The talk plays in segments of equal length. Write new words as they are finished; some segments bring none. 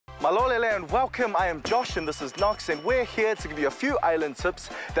Malolele and welcome, I am Josh and this is Nox and we're here to give you a few island tips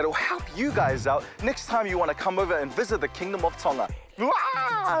that will help you guys out next time you want to come over and visit the Kingdom of Tonga.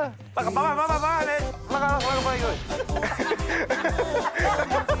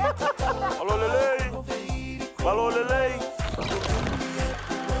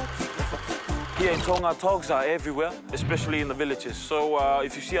 Here in Tonga, dogs are everywhere, especially in the villages. So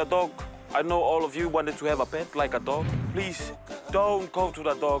if you see a dog, I know all of you wanted to have a pet like a dog. Please don't go to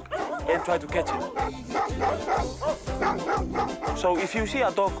the dog and try to catch it. So if you see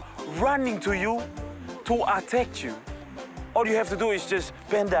a dog running to you to attack you, all you have to do is just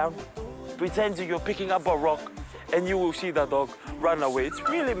bend down, pretend you're picking up a rock, and you will see the dog run away. It's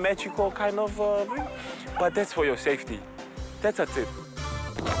really magical kind of thing, but that's for your safety. That's a tip.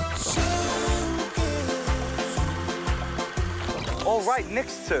 All right,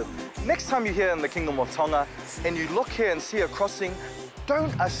 next tip. Next time you're here in the Kingdom of Tonga and you look here and see a crossing,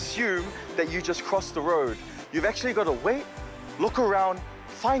 don't assume that you just crossed the road. You've actually got to wait, look around,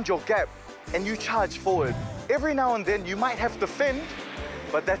 find your gap, and you charge forward. Every now and then you might have to fend,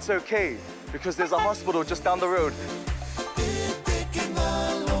 but that's okay because there's a hospital just down the road.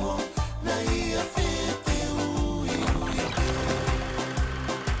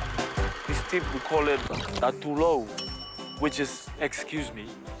 This tip, we call it a tulo, which is, excuse me,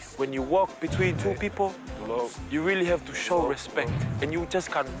 when you walk between two people, you really have to show respect. And you just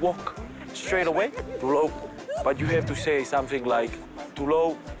can't walk straight away, tulo, but you have to say something like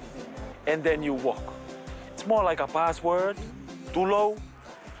tulo, and then you walk. It's more like a password, tulo,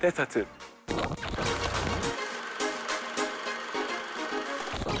 that's a tip.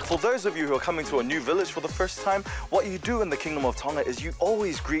 For those of you who are coming to a new village for the first time, what you do in the Kingdom of Tonga is you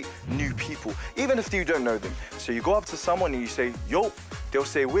always greet new people, even if you don't know them. So you go up to someone and you say, yo, they'll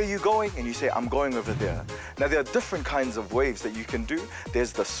say, where are you going? And you say, I'm going over there. Now, there are different kinds of waves that you can do.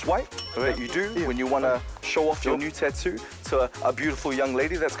 There's the swipe that you do when you want to show off your new tattoo to a beautiful young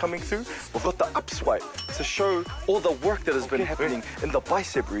lady that's coming through. We've got the up swipe to show all the work that has been happening in the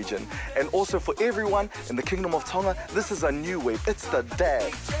bicep region. And also for everyone in the Kingdom of Tonga, this is a new wave. It's the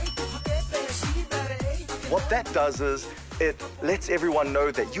dab. What that does is it lets everyone know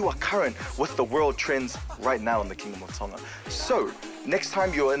that you are current with the world trends right now in the Kingdom of Tonga. So, next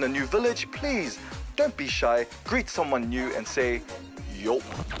time you're in a new village, please don't be shy, greet someone new and say, yo.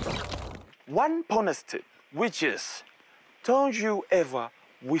 One bonus tip, which is, don't you ever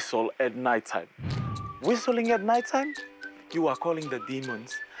whistle at nighttime. Whistling at nighttime, you are calling the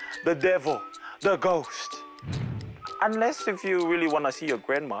demons, the devil, the ghost. Unless if you really want to see your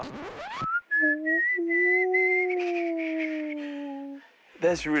grandma.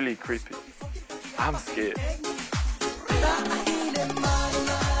 That's really creepy. I'm scared.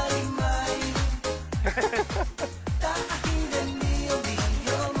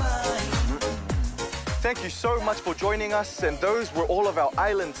 Thank you so much for joining us, and those were all of our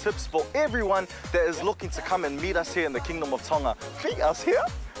island tips for everyone that is looking to come and meet us here in the Kingdom of Tonga. Meet us here?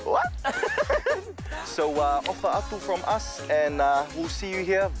 What? So offer atu from us, and we'll see you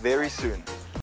here very soon.